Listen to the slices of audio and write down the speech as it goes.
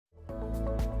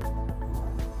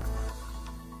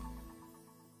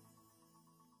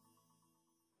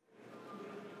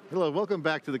Hello, welcome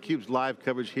back to theCUBE's live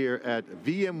coverage here at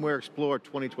VMware Explore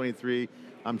 2023.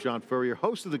 I'm John Furrier,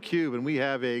 host of theCUBE, and we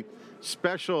have a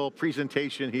special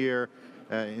presentation here.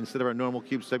 Instead of our normal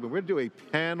CUBE segment, we're going to do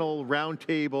a panel,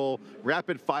 roundtable,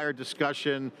 rapid fire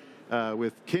discussion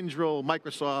with Kyndryl,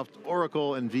 Microsoft,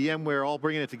 Oracle, and VMware all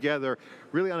bringing it together,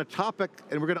 really on a topic,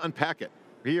 and we're going to unpack it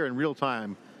here in real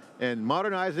time. And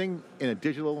modernizing in a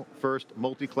digital-first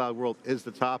multi-cloud world is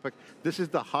the topic. This is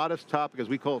the hottest topic, as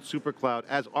we call it, super cloud.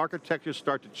 As architectures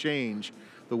start to change,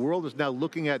 the world is now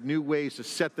looking at new ways to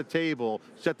set the table,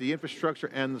 set the infrastructure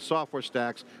and the software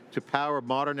stacks to power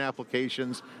modern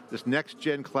applications. This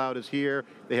next-gen cloud is here.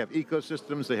 They have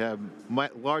ecosystems, they have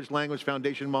large language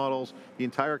foundation models. The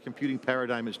entire computing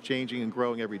paradigm is changing and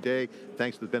growing every day,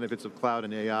 thanks to the benefits of cloud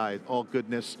and AI, all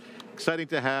goodness. Exciting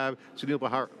to have Sunil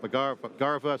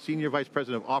Bhargava, Senior Vice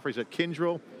President of Offerings at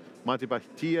Kyndryl, Monty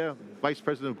Bhatia, Vice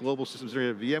President of Global Systems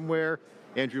Area at VMware,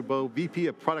 Andrew Boe, VP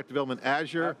of Product Development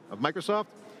Azure of Microsoft,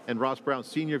 and Ross Brown,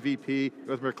 Senior VP,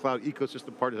 North American Cloud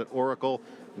Ecosystem Partners at Oracle.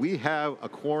 We have a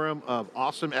quorum of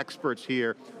awesome experts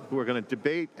here who are going to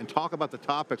debate and talk about the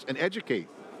topics and educate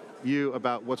you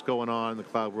about what's going on in the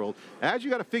cloud world. As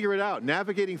you got to figure it out,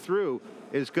 navigating through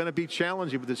is going to be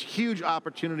challenging, but there's huge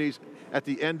opportunities at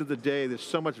the end of the day. There's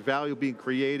so much value being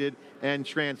created and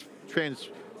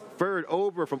transferred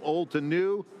over from old to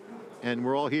new, and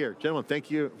we're all here. Gentlemen, thank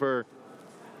you for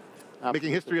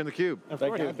making history on theCUBE.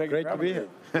 Thank you. Great to be here.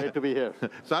 Great to be here.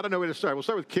 So I don't know where to start. We'll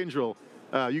start with Kyndryl.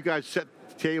 You guys set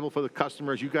the table for the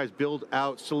customers. You guys build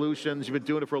out solutions. You've been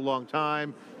doing it for a long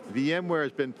time. VMware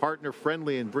has been partner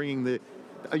friendly in bringing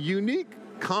a unique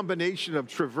combination of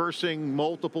traversing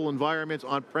multiple environments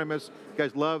on-premise. You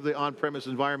guys love the on-premise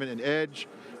environment and edge.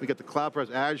 We got the cloud for us,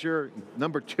 Azure,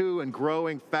 #2 and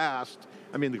growing fast.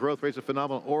 I mean, the growth rates are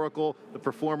phenomenal. Oracle, the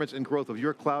performance and growth of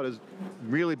your cloud has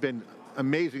really been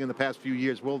amazing in the past few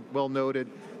years, well noted.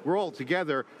 We're all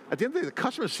together. At the end of the day, the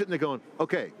customer's sitting there going,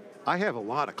 okay, I have a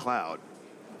lot of cloud.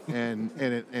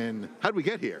 and how did we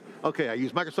get here? Okay, I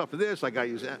use Microsoft for this, I got to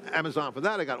use Amazon for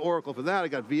that, I got Oracle for that, I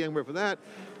got VMware for that.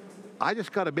 I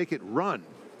just got to make it run.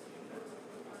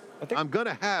 I'm going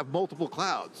to have multiple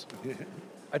clouds.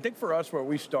 I think for us, where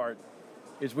we start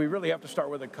is we really have to start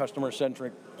with a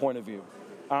customer-centric point of view.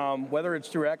 Whether it's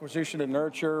through acquisition and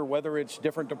nurture, whether it's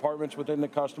different departments within the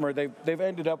customer, they've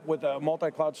ended up with a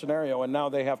multi-cloud scenario, and now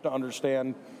they have to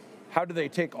understand how do they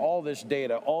take all this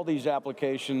data, all these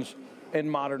applications, and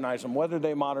modernize them, whether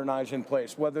they modernize in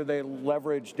place, whether they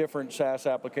leverage different SaaS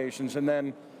applications, and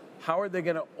then how are they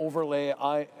going to overlay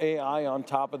AI on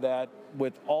top of that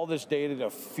with all this data to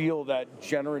feel that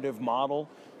generative model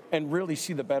and really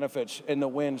see the benefits and the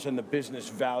wins and the business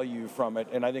value from it.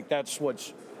 And I think that's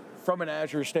what's, from an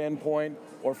Azure standpoint,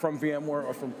 or from VMware,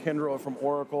 or from Kyndryl, or from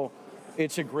Oracle,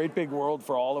 it's a great big world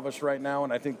for all of us right now,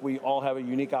 and I think we all have a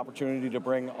unique opportunity to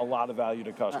bring a lot of value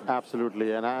to customers.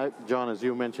 Absolutely, and John, as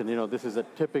you mentioned, this is a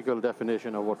typical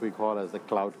definition of what we call as the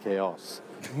cloud chaos,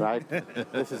 right?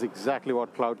 This is exactly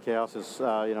what cloud chaos is.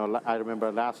 I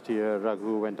remember last year,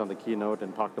 Raghu went on the keynote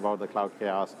and talked about the cloud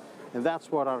chaos, and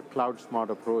that's what our cloud smart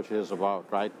approach is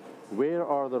about, right? Where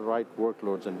are the right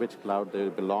workloads and which cloud they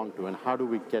belong to, and how do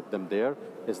we get them there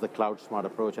is the cloud smart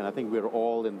approach. And I think we're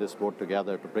all in this boat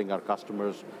together to bring our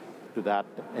customers to that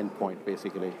endpoint,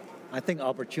 basically. I think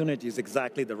opportunity is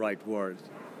exactly the right word.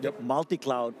 Yep.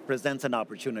 Multi-cloud presents an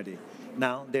opportunity.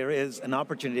 Now, there is an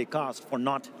opportunity cost for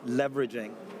not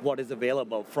leveraging what is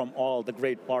available from all the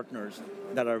great partners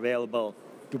that are available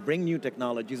to bring new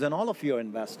technologies, and all of you are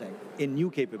investing in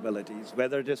new capabilities,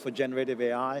 whether it is for generative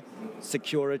AI,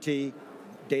 security,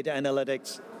 data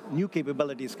analytics, new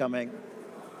capabilities coming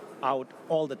out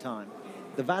all the time.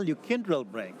 The value Kyndryl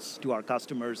brings to our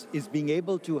customers is being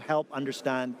able to help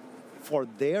understand for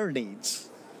their needs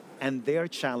and their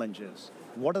challenges,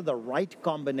 what are the right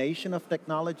combination of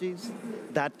technologies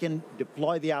that can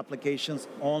deploy the applications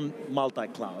on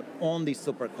multi-cloud, on the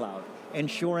super cloud,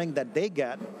 ensuring that they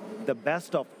get the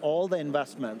best of all the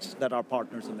investments that our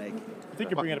partners are making. I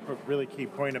think you're bringing up a really key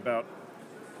point about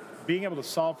being able to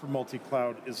solve for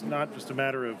multi-cloud is not just a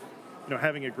matter of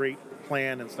having a great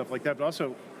plan and stuff like that, but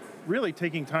also really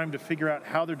taking time to figure out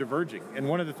how they're diverging. And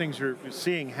one of the things you're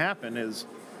seeing happen is,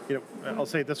 I'll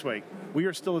say it this way, we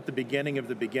are still at the beginning of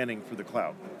the beginning for the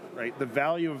cloud, right? The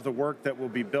value of the work that will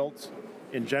be built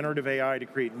in generative AI to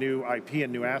create new IP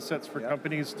and new assets for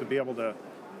companies to be able to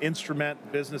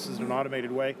instrument businesses in an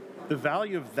automated way, the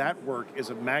value of that work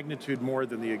is a magnitude more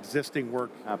than the existing work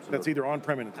that's either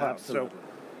on-prem and in cloud. Absolutely. So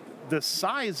the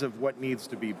size of what needs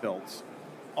to be built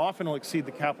often will exceed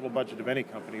the capital budget of any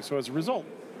company. So as a result,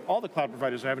 all the cloud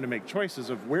providers are having to make choices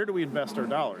of where do we invest our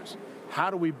dollars?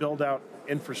 How do we build out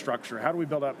infrastructure? How do we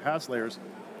build out PaaS layers?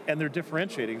 And they're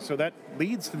differentiating, so that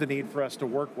leads to the need for us to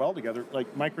work well together.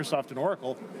 Like Microsoft and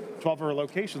Oracle, 12 of our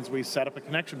locations, we set up a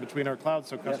connection between our clouds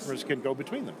so customers can go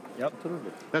between them. Yep,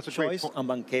 absolutely. That's a great choice point.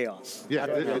 among chaos. Yeah,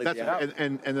 Really,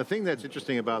 and the thing that's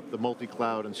interesting about the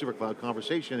multi-cloud and super-cloud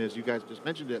conversation is, you guys just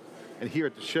mentioned it, and here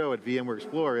at the show at VMware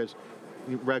Explore is,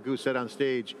 Raghu said on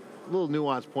stage, a little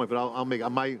nuanced point, but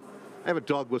I have a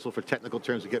dog whistle for technical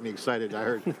terms to get me excited. I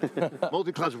heard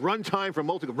multi-cloud's runtime from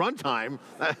runtime.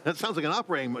 That sounds like an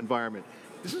operating environment.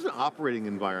 This is an operating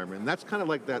environment, and that's kind of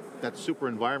like that super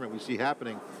environment we see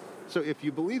happening. So if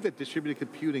you believe that distributed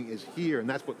computing is here, and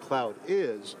that's what cloud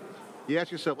is, you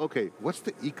ask yourself, okay, what's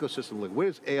the ecosystem like? Where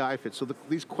does AI fit? So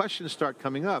these questions start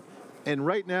coming up. And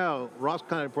right now, Ross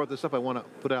kind of brought this up, I want to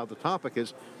put out the topic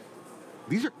is,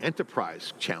 these are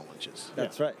enterprise challenges.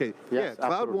 That's right. Okay, yes, yeah,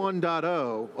 Cloud absolutely.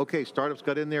 1.0, okay, startups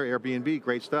got in there, Airbnb,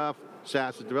 great stuff,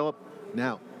 SaaS is developed.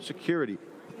 Now, security.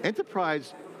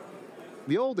 Enterprise,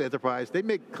 the old enterprise, they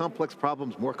make complex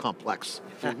problems more complex.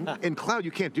 In cloud,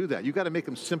 you can't do that. You got to make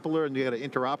them simpler and you got to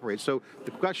interoperate. So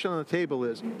the question on the table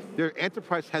is, their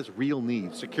enterprise has real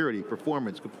needs, security,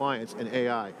 performance, compliance, and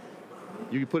AI.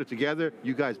 You put it together,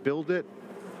 you guys build it.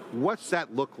 What's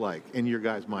that look like in your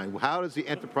guys' mind? How does the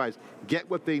enterprise get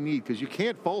what they need? Because you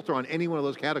can't falter on any one of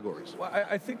those categories. Well,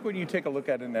 I think when you take a look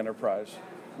at an enterprise,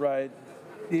 right,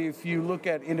 if you look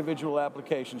at individual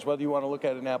applications, whether you want to look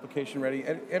at an application ready,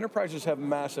 enterprises have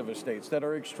massive estates that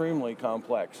are extremely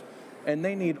complex. And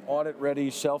they need audit-ready,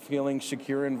 self-healing,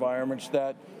 secure environments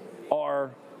that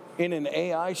are, in an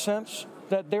AI sense,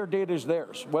 that their data is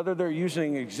theirs. Whether they're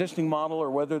using an existing model or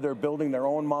whether they're building their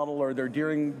own model or they're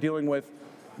dealing with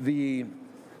the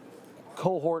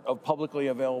cohort of publicly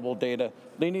available data,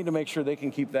 they need to make sure they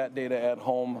can keep that data at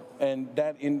home and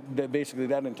basically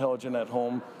that intelligent at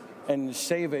home and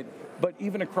save it. But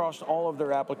even across all of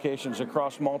their applications,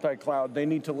 across multi-cloud, they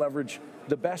need to leverage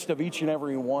the best of each and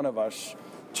every one of us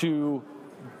to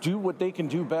do what they can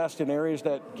do best in areas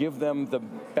that give them the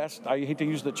best, I hate to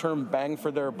use the term bang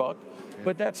for their buck,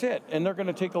 but that's it. And they're going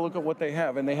to take a look at what they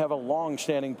have. And they have a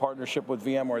long-standing partnership with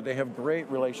VMware. They have great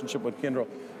relationship with Kyndryl.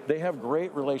 They have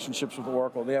great relationships with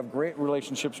Oracle. They have great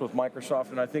relationships with Microsoft.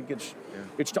 And I think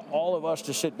it's to all of us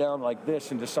to sit down like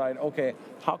this and decide, okay,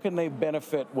 how can they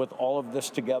benefit with all of this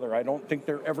together? I don't think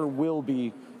there ever will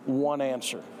be one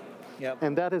answer. Yep.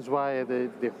 And that is why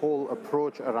the whole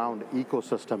approach around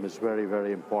ecosystem is very,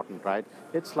 very important, right?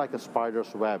 It's like a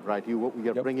spider's web, right?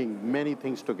 You're bringing many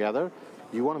things together.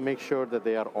 You want to make sure that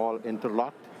they are all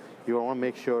interlocked. You want to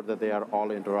make sure that they are all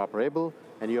interoperable.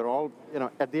 And you're all,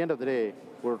 at the end of the day,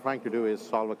 what we're trying to do is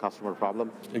solve a customer problem,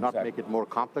 not make it more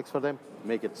complex for them,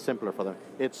 make it simpler for them.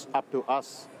 It's up to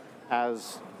us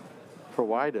as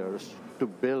providers to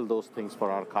build those things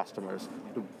for our customers,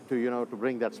 to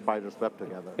bring that spider's web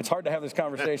together. It's hard to have this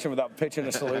conversation without pitching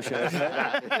a solution, isn't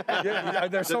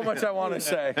it? There's so much I want to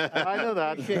say. I know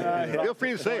that. Feel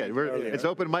free to say it. It's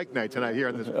open mic night tonight here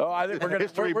on this. Oh, I think we're going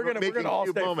to all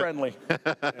stay friendly.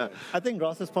 I think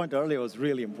Ross's point earlier was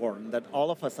really important, that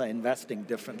all of us are investing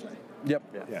differently. Yep.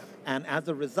 Yeah. And as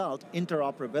a result,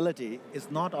 interoperability is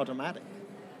not automatic.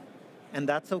 And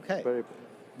that's okay.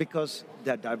 Because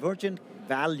the divergent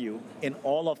value in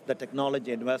all of the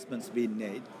technology investments being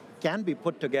made can be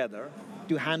put together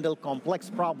to handle complex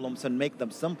problems and make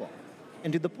them simple.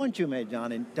 And to the point you made,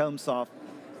 John, in terms of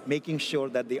making sure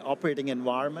that the operating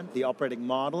environment, the operating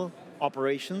model,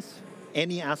 operations,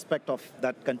 any aspect of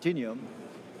that continuum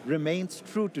remains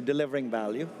true to delivering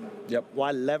value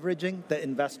while leveraging the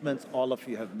investments all of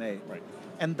you have made. Right.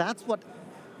 And that's what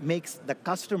makes the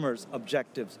customer's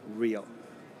objectives real.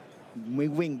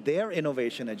 Moving their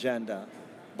innovation agenda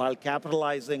while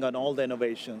capitalizing on all the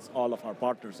innovations all of our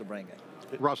partners are bringing.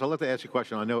 Ross, I'd love to ask you a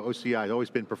question. I know OCI has always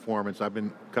been performance. I've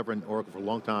been covering Oracle for a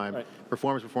long time. Right.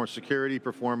 Performance, security,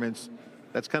 performance.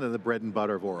 That's kind of the bread and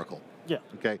butter of Oracle. Yeah.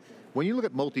 Okay. When you look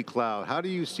at multi-cloud, how do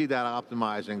you see that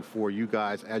optimizing for you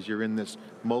guys as you're in this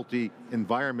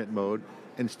multi-environment mode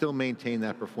and still maintain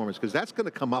that performance? Because that's going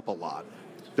to come up a lot.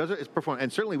 It's performance,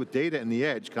 and certainly with data and the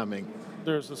edge coming.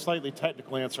 There's a slightly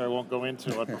technical answer I won't go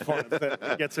into on performance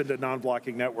that gets into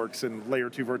non-blocking networks and layer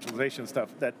 2 virtualization stuff,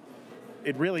 that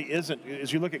it really isn't.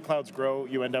 As you look at clouds grow,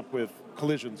 you end up with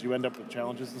collisions, you end up with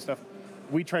challenges and stuff.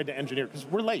 We tried to engineer, because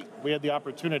we're late. We had the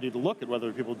opportunity to look at what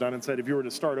other people have done and said, if you were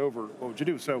to start over, what would you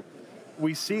do? So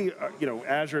we see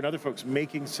Azure and other folks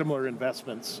making similar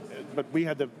investments, but we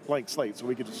had the blank slate, so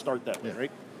we could just start that way,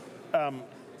 right?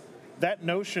 That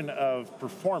notion of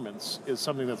performance is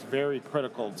something that's very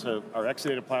critical to our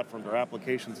Exadata platforms, our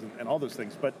applications, and all those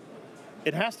things. But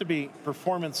it has to be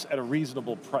performance at a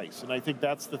reasonable price. And I think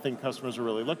that's the thing customers are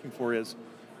really looking for is,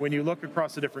 when you look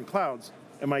across the different clouds,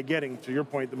 am I getting, to your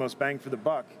point, the most bang for the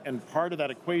buck? And part of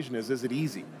that equation is it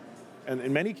easy? And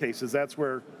in many cases, that's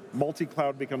where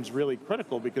multi-cloud becomes really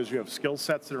critical, because you have skill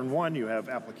sets that are in one, you have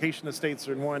application estates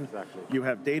that are in one, you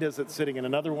have data that's sitting in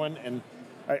another one, and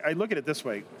I look at it this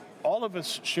way, all of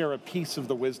us share a piece of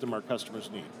the wisdom our customers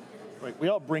need. Right? We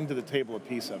all bring to the table a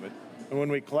piece of it, and when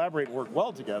we collaborate and work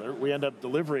well together, we end up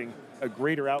delivering a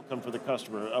greater outcome for the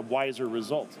customer, a wiser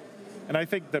result. And I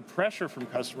think the pressure from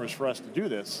customers for us to do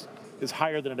this is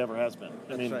higher than it ever has been.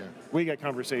 I mean, we get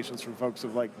conversations from folks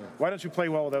of like, why don't you play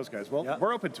well with those guys? Well,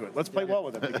 we're open to it. Let's play well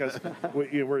with them, because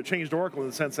we're a changed Oracle in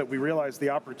the sense that we realize the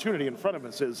opportunity in front of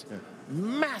us is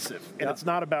massive. And it's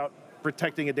not about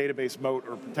protecting a database moat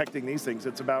or protecting these things.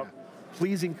 It's about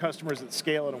pleasing customers at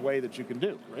scale in a way that you can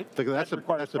do, right? That's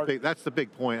the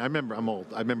big point. I'm old.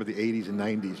 I remember the 80s and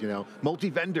 90s, you know,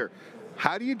 multi-vendor.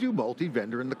 How do you do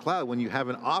multi-vendor in the cloud when you have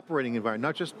an operating environment,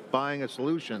 not just buying a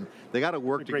solution? They got to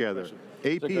work together.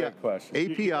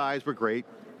 APIs were great.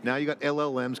 Now you got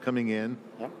LLMs coming in.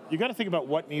 You got to think about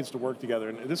what needs to work together,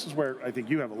 and this is where I think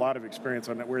you have a lot of experience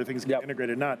on that, where things get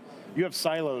integrated. Not you have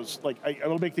silos. Like I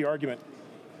will make the argument,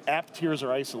 app tiers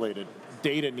are isolated.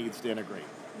 Data needs to integrate.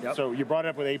 So you brought it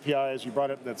up with APIs. You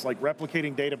brought it that's like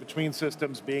replicating data between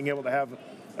systems, being able to have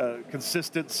a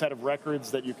consistent set of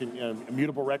records that you can,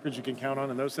 immutable records you can count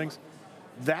on, and those things.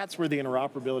 That's where the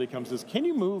interoperability comes. Is can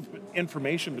you move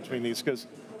information between these? Because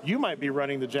you might be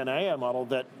running the Gen AI model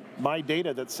that my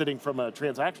data that's sitting from a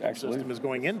transactional system is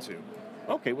going into.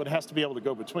 Okay, well, it has to be able to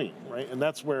go between, right? And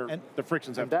that's where the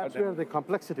frictions have to That's where the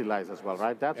complexity lies as well,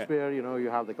 right? That's where, you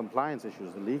have the compliance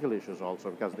issues, the legal issues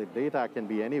also, because the data can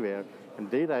be anywhere,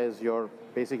 and data is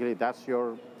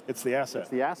it's the asset.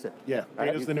 It's the asset. Yeah,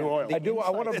 right? It's the new oil.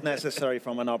 I want to necessary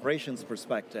from an operations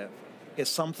perspective is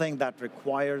something that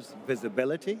requires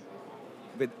visibility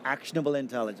with actionable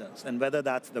intelligence, and whether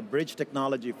that's the bridge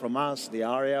technology from us, the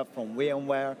ARIA from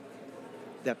VMware,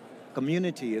 the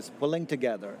community is pulling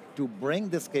together to bring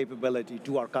this capability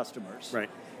to our customers. Right.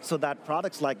 So that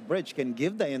products like Bridge can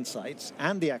give the insights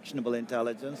and the actionable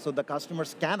intelligence so the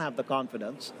customers can have the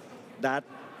confidence that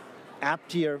app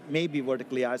tier may be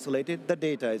vertically isolated, the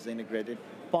data is integrated,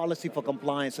 policy for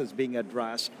compliance is being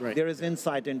addressed, there is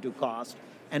insight into cost,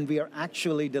 and we are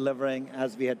actually delivering,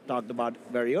 as we had talked about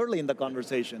very early in the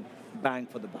conversation, bang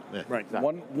for the buck. Right.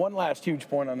 Exactly. One last huge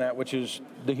point on that, which is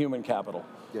the human capital.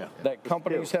 That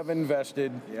companies have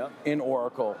invested in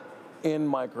Oracle, in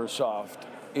Microsoft,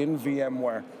 in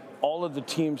VMware, all of the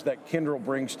teams that Kyndryl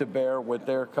brings to bear with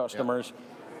their customers.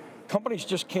 Companies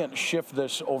just can't shift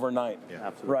this overnight,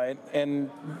 right? And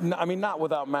I mean, not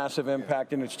without massive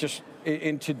impact, and it's just,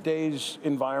 in today's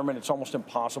environment, it's almost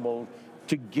impossible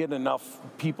to get enough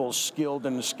people skilled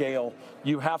in the scale.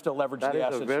 You have to leverage the assets you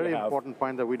have. That is a very important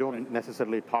point that we don't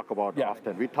necessarily talk about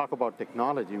often. We talk about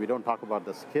technology, we don't talk about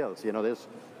the skills.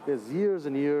 There's years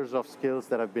and years of skills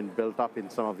that have been built up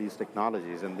in some of these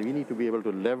technologies, and we need to be able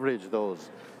to leverage those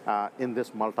in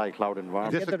this multi-cloud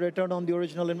environment. And get the return on the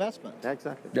original investment.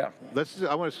 Exactly.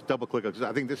 I want to double click, because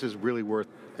I think this is really worth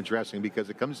addressing, because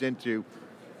it comes into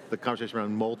the conversation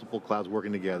around multiple clouds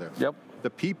working together. The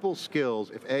people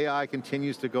skills, if AI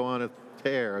continues to go on a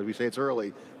tear, as we say, it's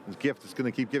early, this gift is going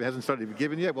to keep giving, hasn't started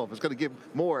giving yet, well, if it's going to give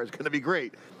more, it's going to be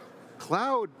great.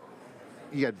 Cloud,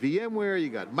 you got VMware, you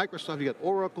got Microsoft, you got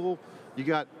Oracle, you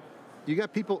got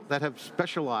people that have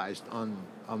specialized on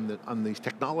these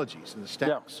technologies and the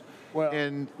stacks.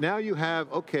 And now you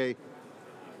have, okay,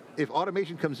 if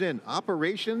automation comes in,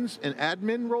 operations and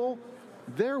admin role,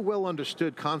 they're well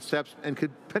understood concepts and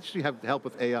could potentially have help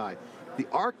with AI.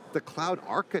 The cloud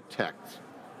architect,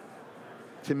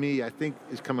 to me, I think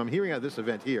is coming. I'm hearing at this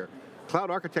event here. Cloud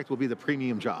architect will be the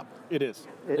premium job. It is.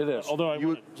 It is. Although I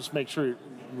want to just make sure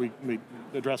we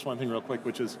address one thing real quick,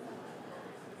 which is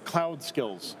cloud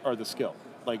skills are the skill.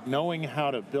 Like knowing how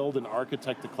to build and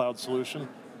architect a cloud solution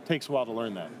takes a while to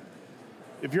learn that.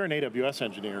 If you're an AWS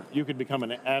engineer, you could become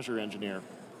an Azure engineer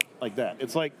like that.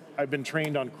 It's like I've been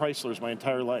trained on Chryslers my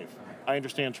entire life. I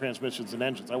understand transmissions and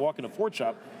engines. I walk in a Ford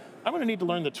shop, I'm going to need to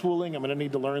learn the tooling, I'm going to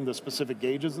need to learn the specific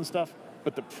gauges and stuff,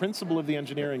 but the principle of the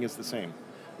engineering is the same.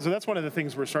 So that's one of the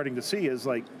things we're starting to see is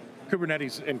like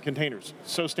Kubernetes and containers,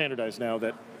 so standardized now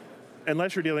that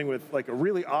unless you're dealing with like a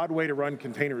really odd way to run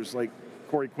containers like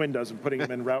Corey Quinn does and putting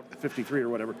them in Route 53 or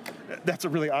whatever, that's a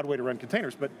really odd way to run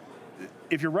containers. But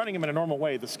if you're running them in a normal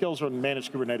way, the skills are in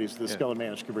managed Kubernetes, the skill in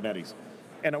managed Kubernetes.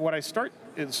 And what I start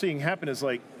seeing happen is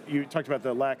like, you talked about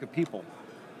the lack of people.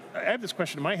 I have this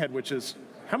question in my head, which is,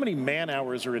 how many man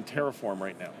hours are in Terraform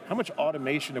right now? How much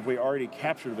automation have we already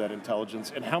captured of that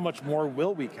intelligence, and how much more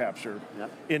will we capture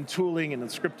in tooling and in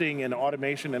scripting and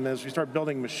automation? And as we start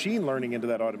building machine learning into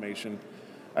that automation,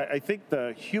 I think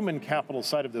the human capital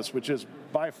side of this, which is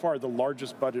by far the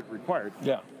largest budget required,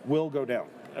 will go down.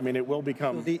 I mean, it will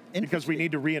become, because we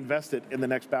need to reinvest it in the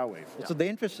next bow wave. So the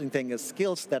interesting thing is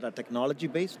skills that are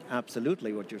technology-based,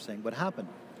 absolutely what you're saying would happen.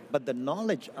 But the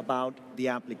knowledge about the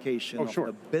application of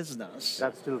the business,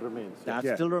 that still remains. That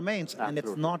still remains, and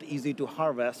it's not easy to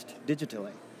harvest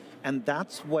digitally. And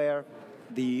that's where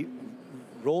the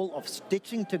role of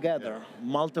stitching together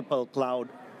multiple cloud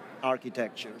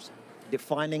architectures,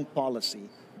 defining policy,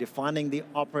 defining the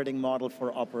operating model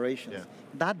for operations,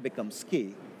 that becomes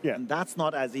key. And that's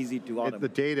not as easy to automate. The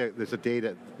data, there's a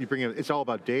data, you bring in, it's all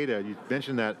about data, you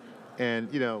mentioned that.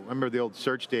 And you know, remember the old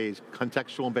search days,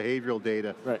 contextual and behavioral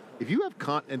data. Right. If you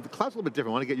have, and the cloud's a little bit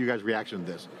different, I want to get you guys' reaction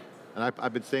to this. And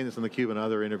I've been saying this on theCUBE and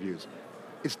other interviews.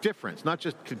 It's different, it's not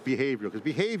just behavioral, because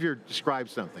behavior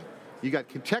describes something. You got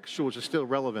contextual, which is still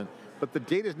relevant, but the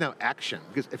data is now action.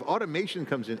 Because if automation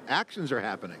comes in, actions are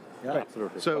happening. Yeah,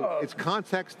 absolutely. So it's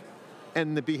context,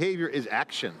 and the behavior is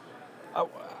action.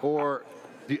 Or,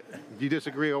 do you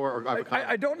disagree, or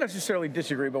I don't necessarily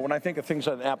disagree, but when I think of things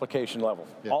at an application level,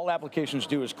 all applications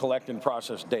do is collect and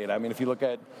process data. I mean, if you look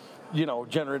at, you know,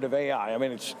 generative AI, I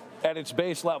mean, it's at its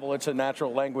base level, it's a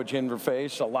natural language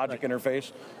interface, a logic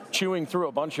interface, chewing through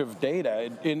a bunch of data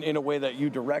in a way that you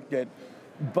direct it.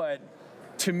 But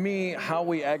to me, how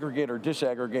we aggregate or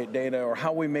disaggregate data, or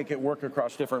how we make it work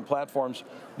across different platforms,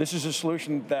 this is a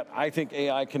solution that I think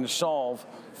AI can solve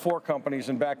for companies.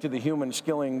 And back to the human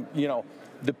skilling, you know,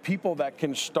 the people that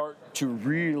can start to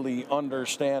really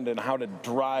understand and how to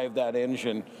drive that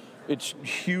engine, it's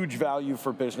huge value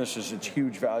for businesses, it's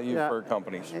huge value for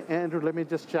companies. Andrew, let me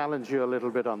just challenge you a little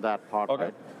bit on that part. Okay.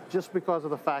 Right? Just because of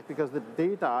the fact, because the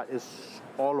data is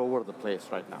all over the place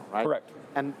right now, right? Correct.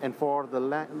 And for the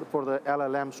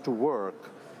LLMs to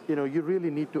work, you know, you really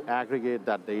need to aggregate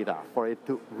that data for it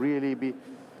to really be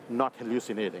not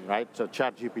hallucinating, right? So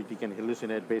ChatGPT can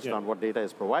hallucinate based on what data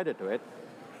is provided to it.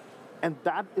 And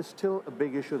that is still a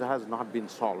big issue that has not been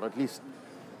solved, at least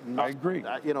not, I agree.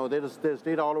 You know, there's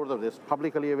data all over there's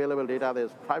publicly available data,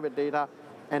 there's private data,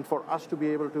 and for us to be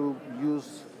able to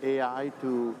use AI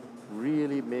to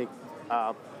really make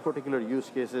particular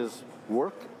use cases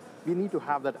work, we need to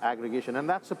have that aggregation, and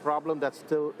that's a problem that's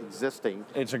still existing.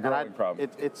 It's a growing problem.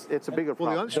 It's a bigger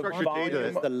problem. The unstructured data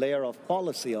is the layer of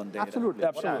policy on data. Absolutely.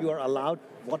 What you are allowed,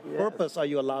 what purpose are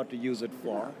you allowed to use it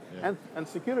for? And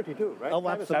security too, right? Oh,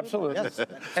 absolutely. Yes.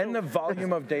 And the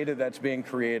volume of data that's being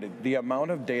created, the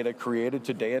amount of data created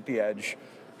today at the edge,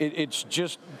 it's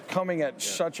just coming at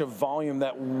such a volume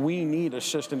that we need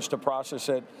assistance to process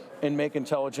it and make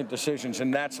intelligent decisions.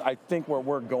 And that's, I think, where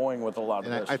we're going with a lot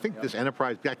of this. I think this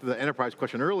enterprise, back to the enterprise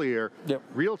question earlier,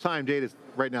 real-time data is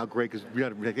right now great because we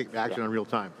got to take action on real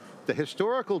time. The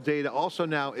historical data also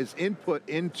now is input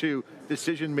into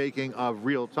decision-making of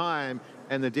real time,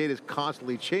 and the data is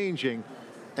constantly changing.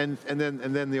 And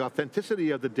then the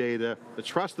authenticity of the data, the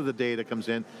trust of the data comes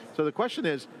in. So the question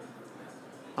is,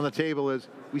 on the table is,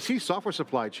 we see software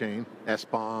supply chain,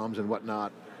 SBOMs and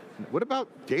whatnot. What about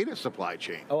data supply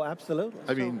chain? Oh, absolutely.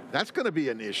 I mean, that's going to be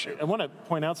an issue. I want to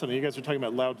point out something. You guys are talking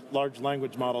about large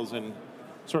language models and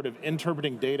sort of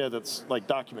interpreting data that's like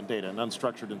document data and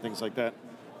unstructured and things like that.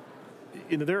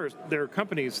 You know, there are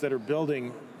companies that are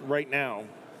building right now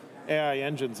AI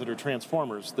engines that are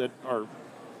transformers that are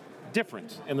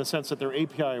different in the sense that they're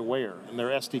API aware and they're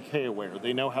SDK aware.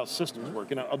 They know how systems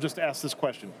work. And I'll just ask this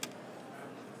question.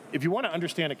 If you want to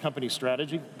understand a company's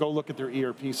strategy, go look at their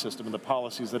ERP system and the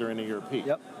policies that are in the ERP.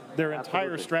 Yep. Their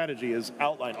entire strategy is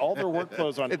outlined. All their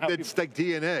workflows on how it's like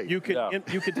DNA. you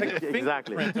could take a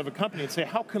fingerprint of a company and say,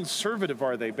 how conservative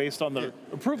are they based on the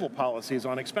approval policies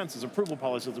on expenses, approval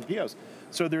policies on POs.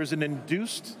 So there's an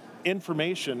induced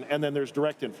information and then there's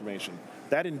direct information.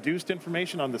 That induced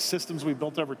information on the systems we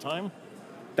built over time,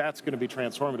 that's going to be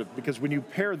transformative, because when you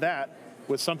pair that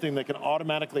with something that can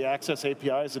automatically access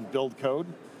APIs and build code,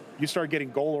 you start getting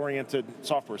goal-oriented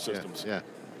software systems. Yeah.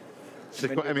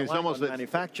 I mean, it's almost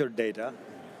manufactured data,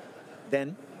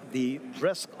 then the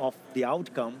risk of the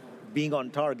outcome being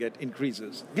on target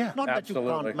increases. Yeah, not that you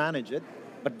can't manage it,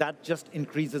 but that just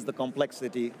increases the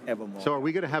complexity ever more. So are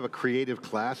we going to have a creative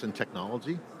class in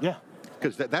technology? Yeah.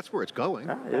 Because that's where it's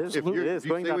going. It is. If you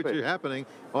say what you're happening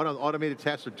on automated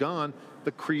tasks of John,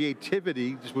 the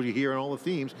creativity, just what you hear in all the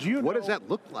themes, what does that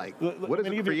look like? What does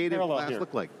a creative class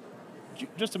look like?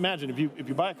 Just imagine, if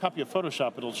you buy a copy of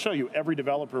Photoshop, it'll show you every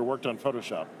developer who worked on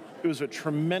Photoshop. It was a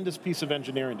tremendous piece of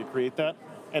engineering to create that.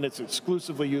 and it's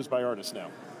exclusively used by artists now.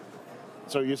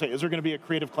 So you say, is there going to be a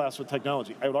creative class with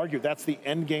technology? I would argue that's the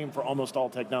end game for almost all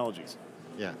technologies.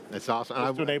 Yeah, that's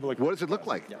awesome. To enable what does it look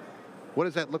like? Yeah. What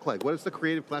does that look like? What does the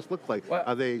creative class look like? Well,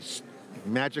 Are they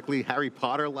magically Harry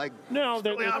Potter-like? No,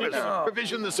 they're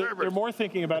provision the servers. They're more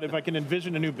thinking about if I can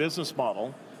envision a new business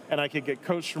model and I could get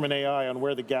coached from an AI on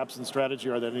where the gaps in strategy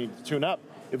are that I need to tune up.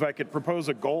 If I could propose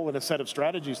a goal and a set of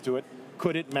strategies to it,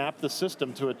 could it map the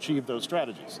system to achieve those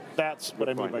strategies? That's what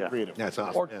I mean by creative. Yeah, that's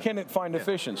awesome. Or can it find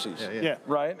efficiencies? Yeah.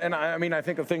 Right? And I mean, I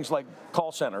think of things like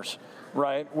call centers,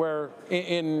 right? Where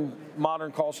in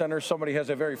modern call centers, somebody has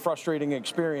a very frustrating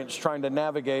experience trying to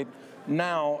navigate.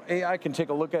 Now, AI can take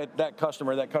a look at that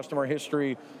customer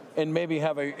history, and maybe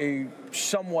have a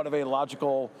somewhat of a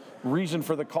logical reason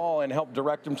for the call and help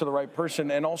direct them to the right person,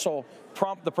 and also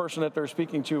prompt the person that they're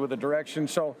speaking to with a direction.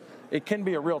 So it can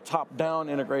be a real top-down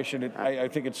integration. I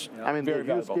think it's very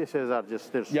valuable. The use cases are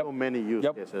just, there's so many use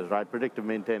cases, right? Predictive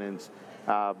maintenance,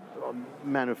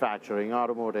 manufacturing,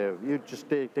 automotive, you just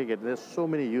take it. There's so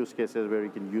many use cases where you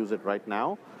can use it right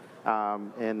now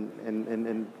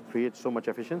and create so much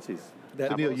efficiencies.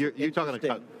 Sunil, you're talking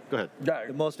about, go ahead.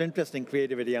 The most interesting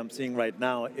creativity I'm seeing right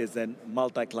now is in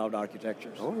multi-cloud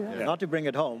architectures. Oh, yeah. Not to bring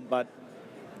it home, but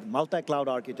multi-cloud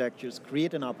architectures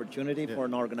create an opportunity for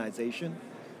an organization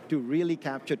to really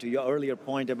capture, to your earlier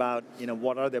point about,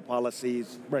 what are their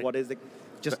policies, what is it,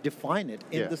 just define it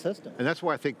in the system. And that's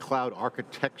why I think cloud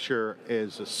architecture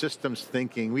is a systems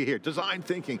thinking. We hear design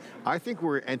thinking. I think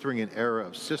we're entering an era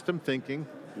of system thinking,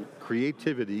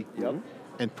 creativity,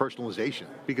 and personalization.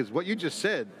 Because what you just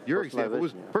said, your example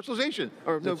was personalization.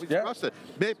 Or no,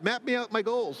 map me out my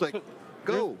goals. Like,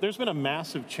 go. There's been a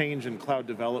massive change in cloud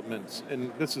development,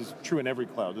 and this is true in every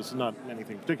cloud. This is not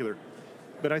anything particular.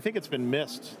 But I think it's been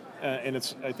missed, and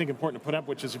it's, I think, important to put up,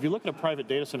 which is if you look at a private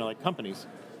data center like companies,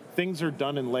 things are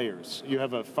done in layers. You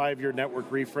have a 5-year network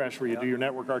refresh where you do your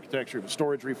network architecture, you have a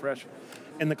storage refresh.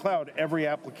 In the cloud, every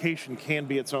application can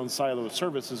be its own silo of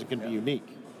services. It can be unique.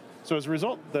 So as a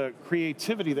result, the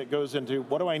creativity that goes into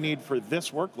what do I need for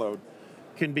this workload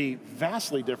can be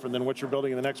vastly different than what you're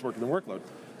building in the next workload.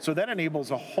 So that enables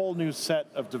a whole new set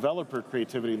of developer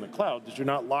creativity in the cloud that you're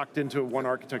not locked into one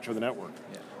architecture of the network.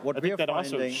 I think that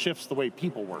also shifts the way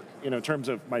people work, in terms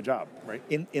of my job, right?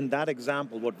 In that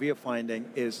example, what we are finding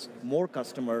is more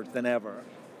customers than ever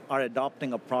are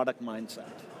adopting a product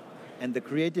mindset. And the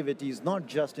creativity is not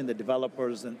just in the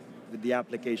developers and the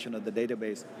application of the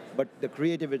database, but the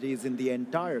creativity is in the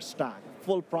entire stack,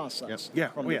 full process.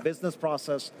 From the business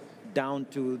process down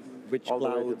to which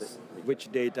clouds,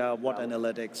 which data, what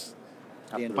analytics.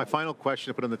 My final question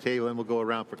to put on the table, and we'll go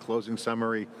around for closing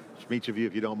summary from each of you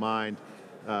if you don't mind.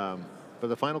 But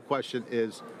the final question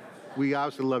is, we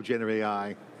obviously love generative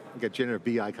AI. We got generative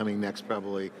BI coming next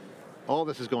probably. All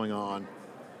this is going on.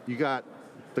 You got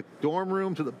the dorm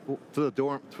room to the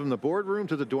dorm, from the boardroom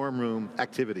to the dorm room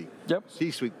activity.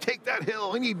 C-suite, take that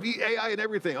hill, I need AI and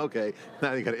everything. Okay,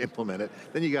 now you got to implement it.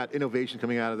 Then you got innovation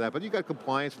coming out of that, but you got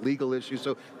compliance, legal issues,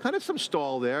 so kind of some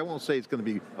stall there. I won't say it's going to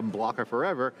be a blocker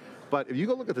forever, but if you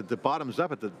go look at the bottoms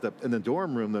up in the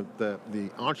dorm room, the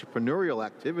entrepreneurial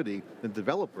activity, the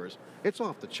developers, it's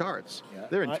off the charts.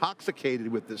 They're intoxicated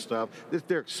with this stuff.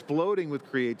 They're exploding with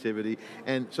creativity,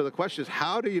 and so the question is,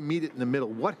 how do you meet it in the middle?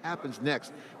 What happens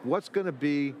next? What's going to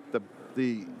be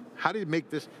how do you make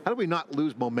this, how do we not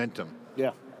lose momentum?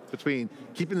 Between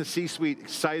keeping the C-suite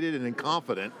excited and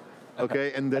confident,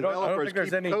 okay, and the developers I don't think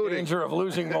there's any danger of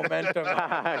losing momentum.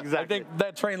 Exactly. I think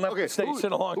that train left the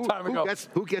station a long time ago.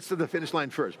 Who gets to the finish line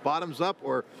first? Bottoms up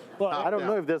or I don't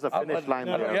know if there's a finish line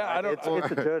there.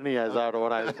 It's a journey, as out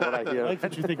what I hear. I like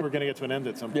that you think we're going to get to an end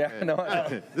at some point.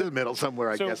 This is the middle somewhere,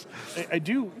 I guess. I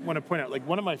do want to point out,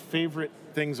 one of my favorite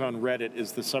things on Reddit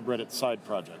is the subreddit side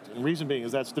project. And the reason being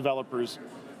is that's developers,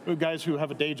 guys who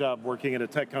have a day job working at a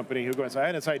tech company who go and say, I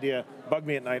had this idea, bug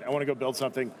me at night, I want to go build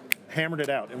something, hammered it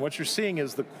out. And what you're seeing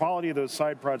is the quality of those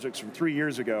side projects from 3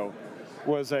 years ago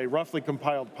was a roughly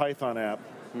compiled Python app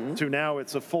to now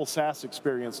it's a full SaaS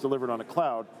experience delivered on a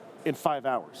cloud in 5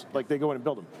 hours. They go in and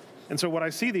build them. And so what I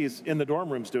see these in the dorm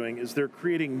rooms doing is they're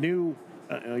creating new,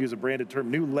 I'll use a branded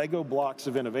term, new Lego blocks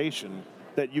of innovation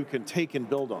that you can take and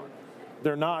build on.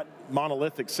 They're not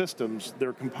monolithic systems,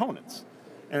 they're components.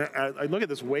 And I look at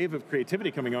this wave of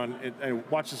creativity coming on and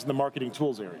watch this in the marketing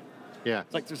tools area.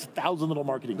 It's like there's 1,000 little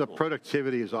marketing tools. The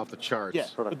productivity is off the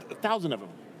charts. 1,000 of them.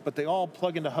 But they all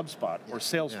plug into HubSpot or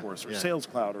Salesforce or Sales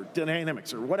Cloud or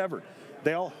Dynamics or whatever.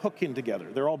 They all hook in together.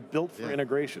 They're all built for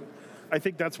integration. I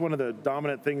think that's one of the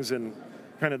dominant things in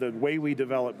kind of the way we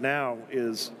develop now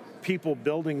is people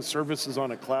building services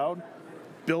on a cloud,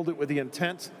 build it with the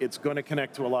intent it's going to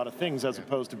connect to a lot of things as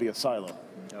opposed to be a silo.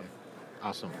 Yep.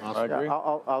 Awesome, I awesome. agree. Yeah,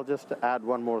 I'll just add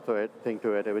one more thing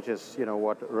to it, which is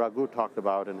what Raghu talked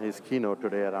about in his keynote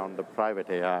today around the private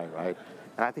AI, right?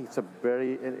 And I think it's a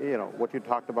very, what you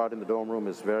talked about in the dorm room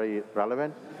is very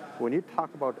relevant. When you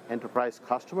talk about enterprise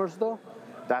customers, though,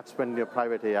 that's when your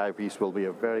private AI piece will be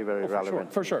a very, very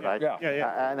relevant. For sure. Right?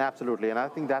 Yeah. And absolutely, and I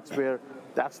think that's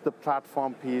the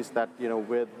platform piece that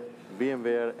with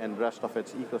VMware and rest of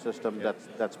its ecosystem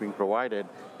that's being provided,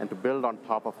 and to build on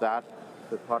top of that,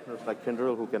 with partners like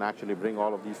Kyndryl who can actually bring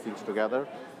all of these things together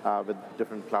with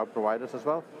different cloud providers as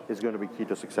well, is going to be key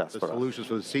to success for us. Solutions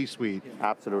for the C-suite.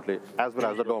 Absolutely, as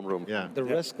well as the dorm room. Yeah. The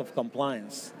risk of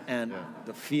compliance and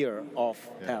the fear of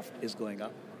theft is going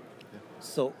up.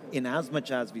 So in as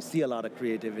much as we see a lot of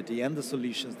creativity and the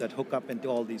solutions that hook up into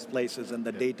all these places and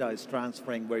the data is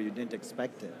transferring where you didn't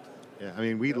expect it. Yeah,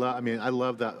 I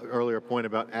love that earlier point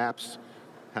about apps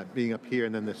being up here,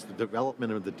 and then the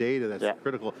development of the data that's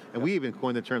critical. And we even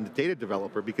coined the term the data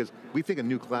developer because we think a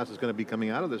new class is going to be coming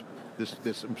out of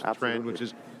this trend, which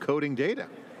is coding data.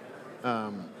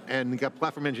 And you got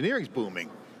platform engineering's booming.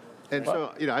 And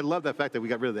so, I love that fact that we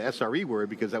got rid of the SRE word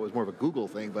because that was more of a Google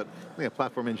thing, but I think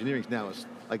platform engineering now is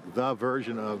like the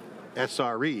version of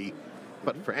SRE,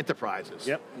 but for enterprises.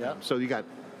 Yep. So you got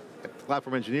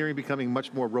platform engineering becoming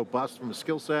much more robust from a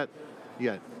skill set.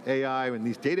 You got AI and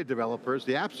these data developers,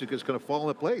 the apps are just going to fall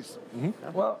into place.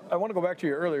 Well, I want to go back to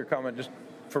your earlier comment just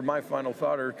for my final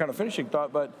thought or kind of finishing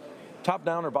thought, but top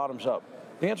down or bottoms up?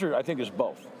 The answer, I think, is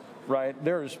both, right?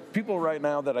 There's people right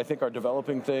now that I think are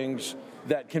developing things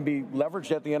that can be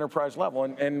leveraged at the enterprise level,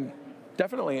 and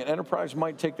definitely an enterprise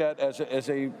might take that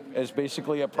as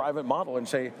basically a private model and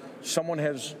say someone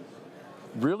has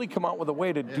really come out with a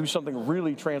way to do something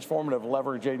really transformative,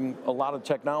 leveraging a lot of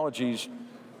technologies.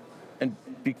 And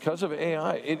because of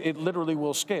AI, it literally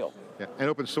will scale. Yeah. And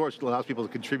open source allows people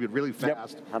to contribute really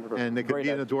fast. And they could be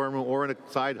in a dorm room or in a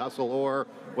side hustle or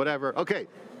whatever. Okay,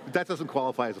 that doesn't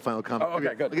qualify as a final comment. Oh,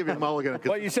 okay, good. I'll give you a mulligan.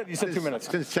 Well, you said 2 minutes.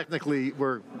 Since technically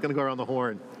we're going to go around the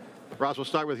horn. Ross, we'll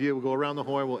start with you. We'll go around the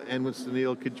horn. We'll end with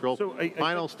Sunil. Control. So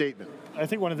final statement. I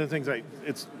think one of the things,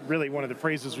 it's really one of the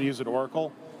phrases we use at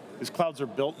Oracle, is clouds are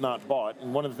built, not bought.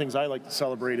 And one of the things I like to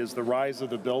celebrate is the rise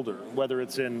of the builder, whether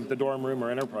it's in the dorm room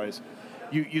or enterprise.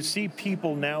 You see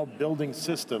people now building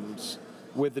systems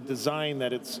with the design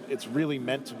that it's really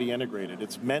meant to be integrated.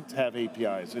 It's meant to have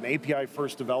APIs. An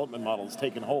API-first development model has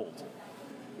taken hold.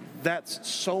 That's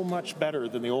so much better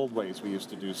than the old ways we used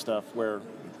to do stuff where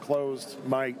closed,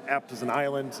 my app is an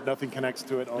island, nothing connects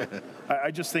to it. I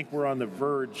just think we're on the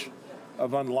verge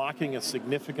of unlocking a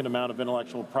significant amount of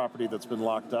intellectual property that's been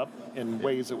locked up in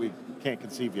ways that we can't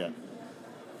conceive yet.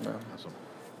 Awesome.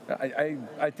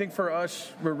 I think for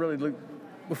us, we're really,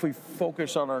 if we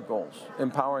focus on our goals,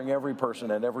 empowering every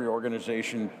person at every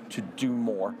organization to do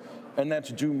more, and that's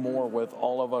do more with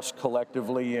all of us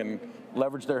collectively and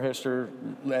leverage their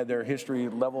history,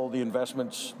 level the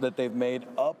investments that they've made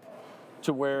up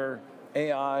to where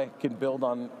AI can build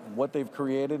on what they've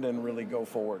created and really go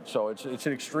forward. So it's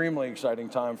an extremely exciting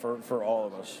time for all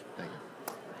of us. Thank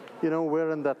you.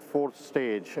 We're in that fourth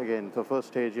stage. Again, the first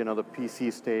stage, the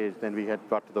PC stage, then we had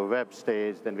got to the web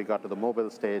stage, then we got to the mobile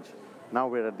stage. Now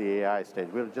we're at the AI stage.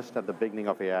 We're just at the beginning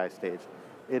of AI stage.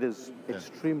 It is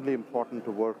extremely important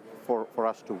to work for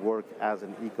us to work as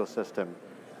an ecosystem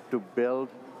to build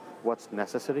what's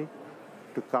necessary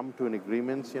to come to an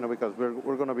agreement, because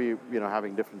we're going to be,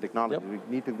 having different technology. We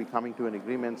need to be coming to an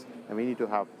agreement, and we need to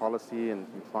have policy and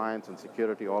compliance and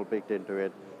security all baked into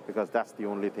it, because that's the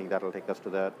only thing that'll take us to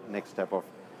the next step of,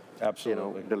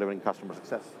 delivering customer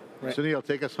success. Right. Sunil,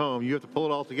 take us home. You have to pull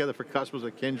it all together for customers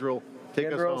at Kyndryl.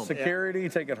 Take us home. Security,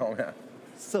 take it home. Yeah.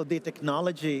 So the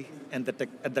technology and the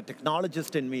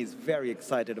technologist in me is very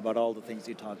excited about all the things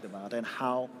you talked about and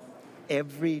how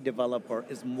every developer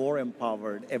is more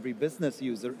empowered, every business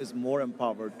user is more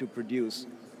empowered to produce,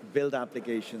 build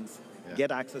applications,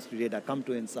 get access to data, come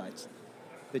to insights.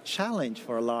 The challenge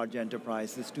for a large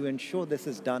enterprise is to ensure this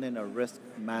is done in a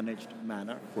risk-managed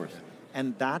manner. Of course.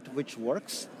 And that which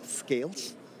works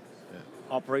scales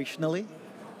operationally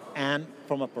and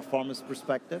from a performance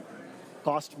perspective,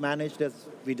 cost managed as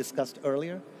we discussed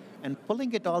earlier, and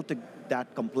pulling it all to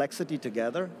that complexity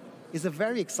together is a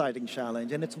very exciting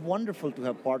challenge, and it's wonderful to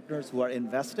have partners who are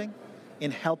investing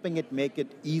in helping it make it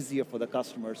easier for the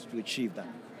customers to achieve that.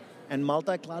 And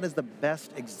multi-cloud is the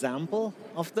best example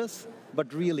of this,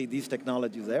 but really these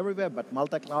technologies are everywhere, but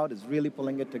multi-cloud is really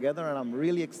pulling it together, and I'm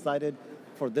really excited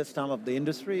for this time of the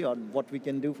industry on what we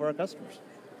can do for our customers.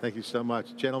 Thank you so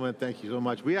much. Gentlemen, thank you so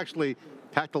much. We actually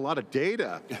packed a lot of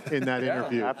data in that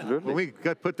interview. absolutely. When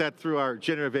we put that through our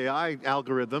generative AI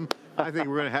algorithm, I think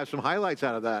we're going to have some highlights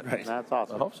out of that. Right. That's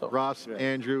awesome. I hope so. Ross,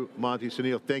 Andrew, Monty,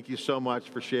 Sunil, thank you so much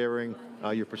for sharing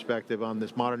your perspective on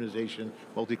this modernization,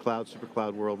 multi-cloud, super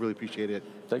cloud world. Really appreciate it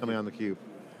coming on theCUBE.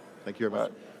 Thank you very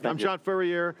much. I'm John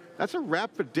Furrier. That's a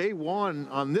wrap for day one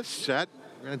on this set.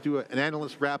 We're going to do an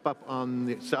analyst wrap up on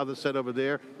the other set over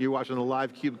there. You're watching the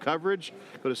live CUBE coverage.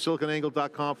 Go to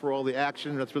siliconangle.com for all the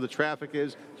action. That's where the traffic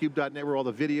is. CUBE.net where all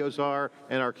the videos are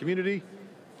and our community.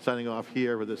 Signing off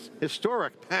here with this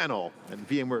historic panel at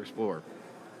VMware Explore.